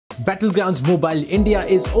Battlegrounds Mobile India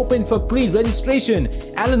is open for pre-registration.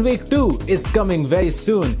 Alan Wake 2 is coming very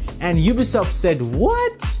soon. And Ubisoft said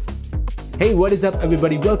what? Hey, what is up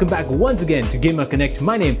everybody? Welcome back once again to GamerConnect.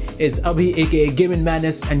 My name is Abhi aka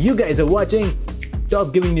GaminMadness and you guys are watching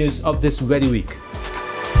top gaming news of this very week.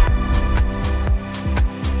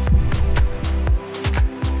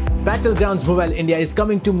 Battlegrounds Mobile India is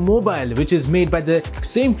coming to mobile, which is made by the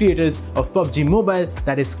same creators of PUBG Mobile,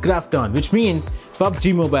 that is Krafton, which means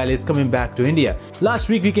PUBG Mobile is coming back to India. Last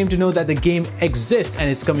week we came to know that the game exists and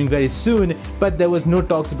is coming very soon, but there was no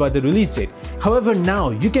talks about the release date. However,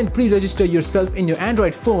 now you can pre-register yourself in your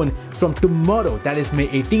Android phone from tomorrow, that is May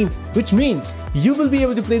 18th, which means you will be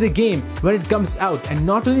able to play the game when it comes out, and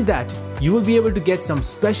not only that, you will be able to get some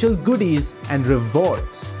special goodies and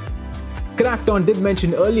rewards. Krafton did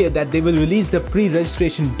mention earlier that they will release the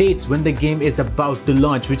pre-registration dates when the game is about to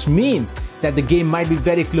launch, which means that the game might be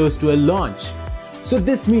very close to a launch. So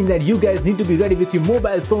this means that you guys need to be ready with your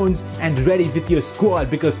mobile phones and ready with your squad,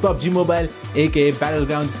 because PUBG Mobile aka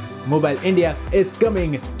Battlegrounds Mobile India is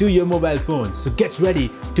coming to your mobile phones. So get ready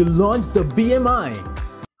to launch the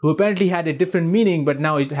BMI, who apparently had a different meaning but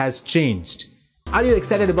now it has changed. Are you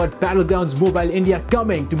excited about Battlegrounds Mobile India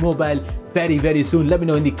coming to mobile very soon? Let me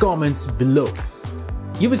know in the comments below.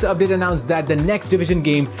 Ubisoft did announce that the next Division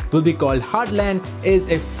game will be called Heartland is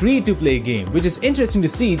a free-to-play game, which is interesting to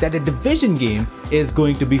see that a Division game is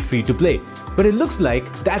going to be free-to-play. But it looks like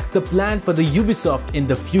that's the plan for the Ubisoft in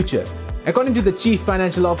the future. According to the Chief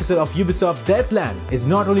Financial Officer of Ubisoft, their plan is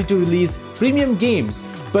not only to release premium games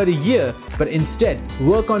per year, but instead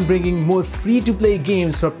work on bringing more free-to-play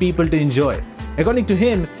games for people to enjoy. According to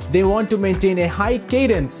him, they want to maintain a high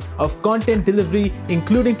cadence of content delivery,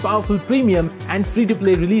 including powerful premium and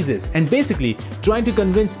free-to-play releases, and basically trying to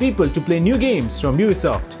convince people to play new games from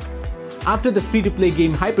Ubisoft. After the free-to-play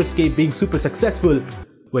game Hyperscape being super successful...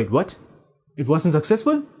 Wait, what? It wasn't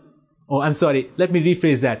successful? Oh, I'm sorry, let me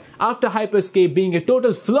rephrase that. After Hyperscape being a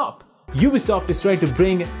total flop, Ubisoft is trying to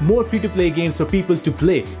bring more free-to-play games for people to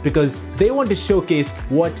play, because they want to showcase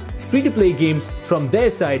what free-to-play games from their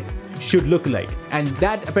side should look like, and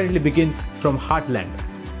that apparently begins from Heartland.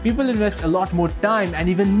 People invest a lot more time and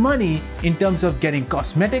even money in terms of getting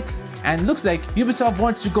cosmetics, and looks like Ubisoft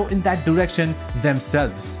wants to go in that direction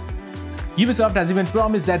themselves. Ubisoft has even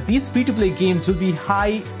promised that these free-to-play games will be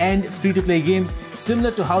high-end free-to-play games similar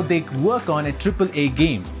to how they work on a AAA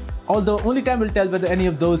game, although only time will tell whether any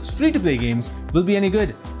of those free-to-play games will be any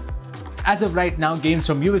good. As of right now, games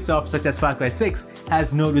from Ubisoft such as Far Cry 6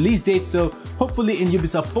 has no release date, so hopefully in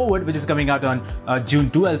Ubisoft Forward, which is coming out on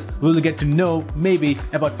June 12th, we will get to know maybe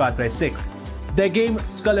about Far Cry 6. Their game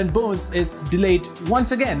Skull and Bones is delayed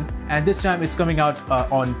once again, and this time it's coming out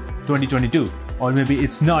on 2022, or maybe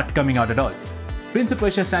it's not coming out at all. Prince of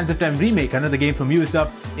Persia Sands of Time Remake, another game from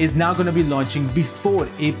Ubisoft, is now going to be launching before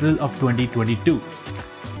April of 2022.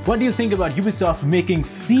 What do you think about Ubisoft making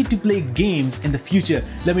free-to-play games in the future?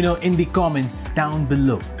 Let me know in the comments down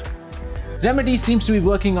below. Remedy seems to be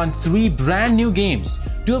working on 3 brand new games.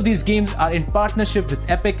 2 of these games are in partnership with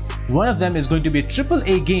Epic. One of them is going to be a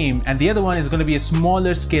AAA game and the other one is going to be a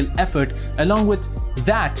smaller scale effort. Along with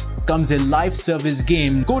that comes a live service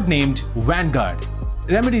game codenamed Vanguard.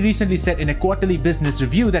 Remedy recently said in a quarterly business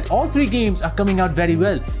review that all 3 games are coming out very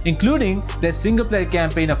well, including their single-player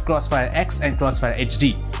campaign of Crossfire X and Crossfire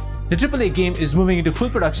HD. The AAA game is moving into full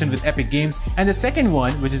production with Epic Games, and the second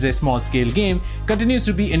one, which is a small-scale game, continues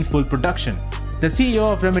to be in full production. The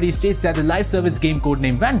CEO of Remedy states that the live service game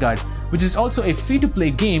codenamed Vanguard, which is also a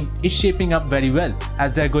free-to-play game, is shaping up very well,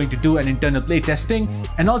 as they're going to do an internal play testing,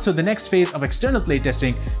 and also the next phase of external play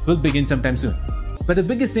testing will begin sometime soon. But the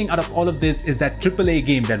biggest thing out of all of this is that AAA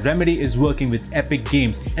game that Remedy is working with Epic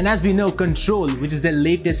Games. And as we know, Control, which is the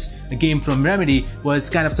latest game from Remedy, was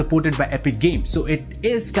kind of supported by Epic Games. So it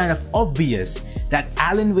is kind of obvious that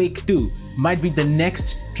Alan Wake 2 might be the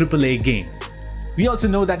next AAA game. We also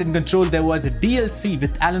know that in Control there was a DLC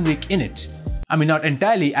with Alan Wake in it. I mean, not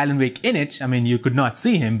entirely Alan Wake in it, I mean you could not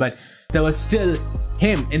see him, but there was still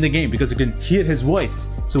him in the game because you can hear his voice.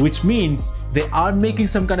 So which means they are making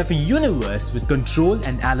some kind of a universe with Control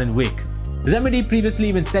and Alan Wake. Remedy previously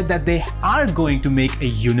even said that they are going to make a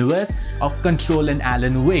universe of Control and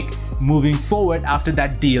Alan Wake moving forward after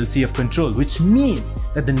that DLC of Control, which means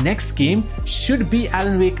that the next game should be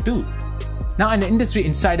Alan Wake 2. Now, an industry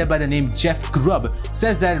insider by the name Jeff Grubb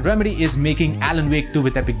says that Remedy is making Alan Wake 2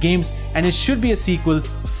 with Epic Games and it should be a sequel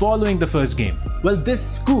following the first game. Well,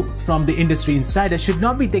 this scoop from the industry insider should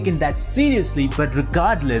not be taken that seriously, but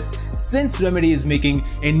regardless, since Remedy is making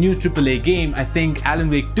a new AAA game, I think Alan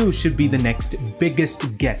Wake 2 should be the next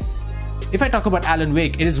biggest guess. If I talk about Alan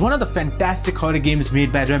Wake, it is one of the fantastic horror games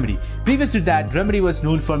made by Remedy. Previous to that, Remedy was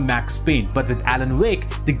known for Max Payne, but with Alan Wake,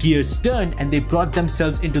 the gears turned and they brought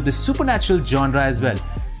themselves into the supernatural genre as well.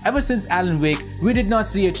 Ever since Alan Wake, we did not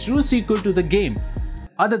see a true sequel to the game,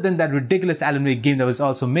 other than that ridiculous Alan Wake game that was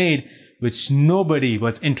also made, which nobody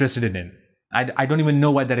was interested in. I don't even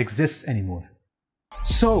know why that exists anymore.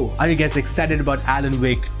 So, are you guys excited about Alan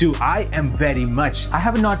Wake 2? I am very much. I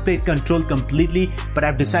have not played Control completely, but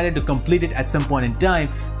I've decided to complete it at some point in time.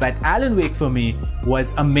 But Alan Wake for me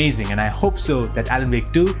was amazing, and I hope so that Alan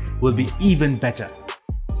Wake 2 will be even better.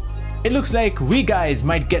 It looks like we guys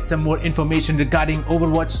might get some more information regarding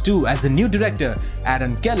Overwatch 2 as the new director,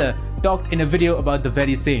 Aaron Keller, talked in a video about the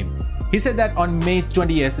very same. He said that on May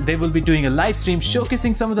 20th, they will be doing a live stream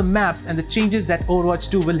showcasing some of the maps and the changes that Overwatch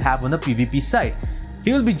 2 will have on the PvP side.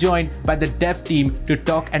 He will be joined by the dev team to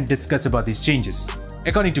talk and discuss about these changes.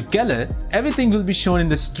 According to Keller, everything will be shown in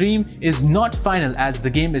the stream is not final as the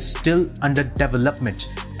game is still under development,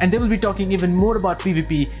 and they will be talking even more about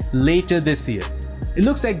PvP later this year. It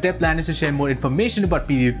looks like their plan is to share more information about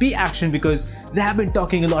PvP action because they have been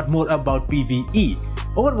talking a lot more about PvE.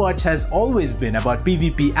 Overwatch has always been about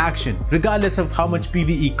PvP action, regardless of how much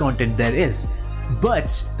PvE content there is.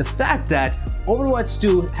 But the fact that Overwatch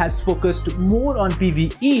 2 has focused more on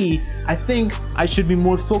PvE, I think I should be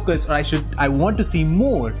more focused, or I want to see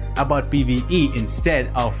more about PvE instead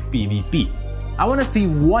of PvP. I want to see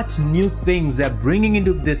what new things they're bringing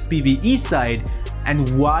into this PvE side,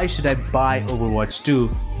 and why should I buy Overwatch 2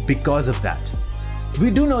 because of that. We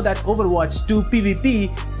do know that Overwatch 2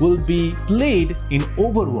 PvP will be played in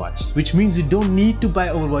Overwatch, which means you don't need to buy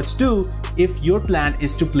Overwatch 2 if your plan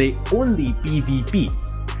is to play only PvP.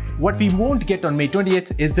 What we won't get on May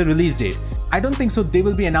 20th is the release date. I don't think so they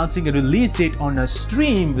will be announcing a release date on a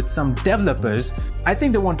stream with some developers. I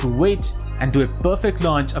think they want to wait and do a perfect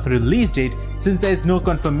launch of a release date since there is no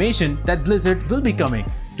confirmation that Blizzard will be coming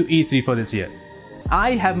to E3 for this year.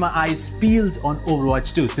 I have my eyes peeled on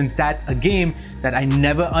Overwatch 2 since that's a game that I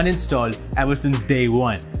never uninstalled ever since day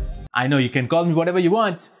one. I know you can call me whatever you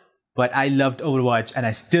want, but I loved Overwatch and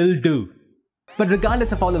I still do. But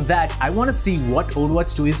regardless of all of that, I want to see what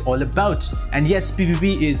Overwatch 2 is all about. And yes,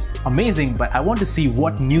 PvP is amazing, but I want to see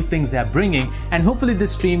what new things they are bringing, and hopefully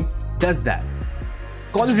this stream does that.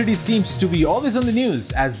 Call of Duty seems to be always on the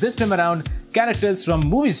news, as this time around, characters from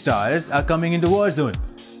movie stars are coming into Warzone.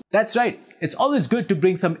 That's right, it's always good to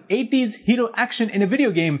bring some 80s hero action in a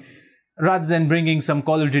video game rather than bringing some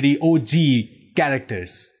Call of Duty OG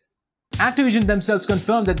characters. Activision themselves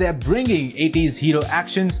confirmed that they are bringing 80s hero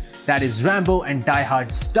actions, that is Rambo and Die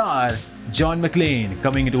Hard star John McClane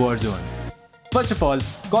coming into Warzone. First of all,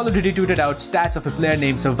 Call of Duty tweeted out stats of a player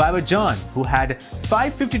named Survivor John who had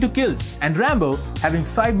 552 kills, and Rambo, having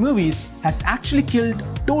 5 movies, has actually killed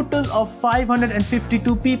total of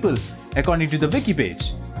 552 people according to the wiki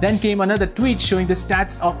page. Then came another tweet showing the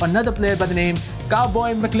stats of another player by the name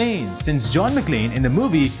Cowboy McClane, since John McClane in the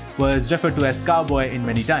movie was referred to as Cowboy in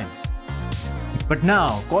many times. But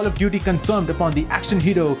now, Call of Duty confirmed upon the action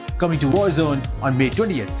hero coming to Warzone on May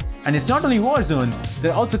 20th. And it's not only Warzone,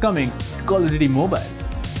 they're also coming to Call of Duty Mobile.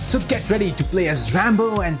 So get ready to play as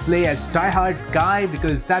Rambo and play as Die Hard Guy,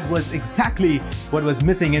 because that was exactly what was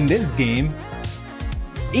missing in this game.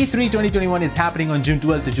 E3 2021 is happening on June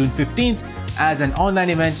 12th to June 15th as an online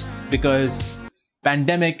event because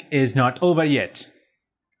pandemic is not over yet.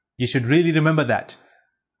 You should really remember that.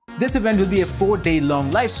 This event will be a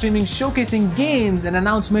 4-day-long live streaming showcasing games and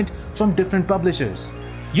announcement from different publishers.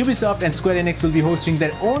 Ubisoft and Square Enix will be hosting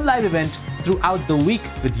their own live event throughout the week,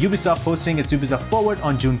 with Ubisoft hosting its Ubisoft Forward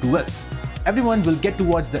on June 12th. Everyone will get to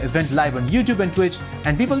watch the event live on YouTube and Twitch,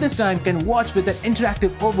 and people this time can watch with an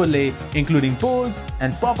interactive overlay including polls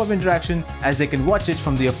and pop-up interaction, as they can watch it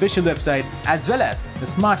from the official website as well as the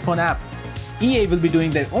smartphone app. EA will be doing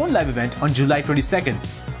their own live event on July 22nd,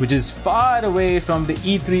 which is far away from the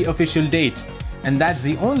E3 official date, and that's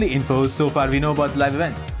the only info so far we know about live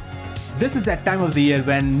events. This is that time of the year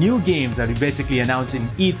when new games are basically announced in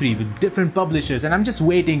E3 with different publishers, and I'm just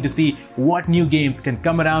waiting to see what new games can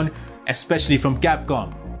come around, especially from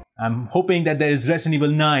Capcom. I'm hoping that there is Resident Evil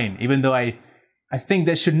 9, even though I think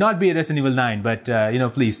there should not be a Resident Evil 9, but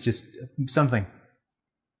please, just something.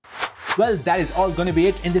 Well, that is all going to be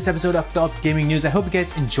it in this episode of Top Gaming News. I hope you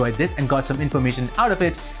guys enjoyed this and got some information out of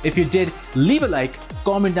it. If you did, leave a like,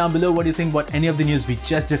 comment down below what you think about any of the news we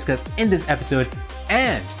just discussed in this episode,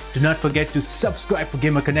 and do not forget to subscribe for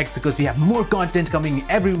GamerConnect, because we have more content coming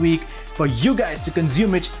every week for you guys to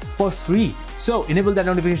consume it for free. So enable that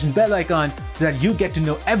notification bell icon so that you get to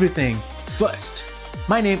know everything first.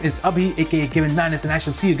 My name is Abhi, aka GaminMadness, and I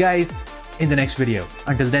shall see you guys in the next video.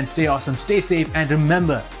 Until then, stay awesome, stay safe, and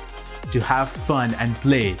remember to have fun and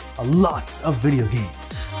play a lot of video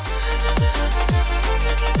games.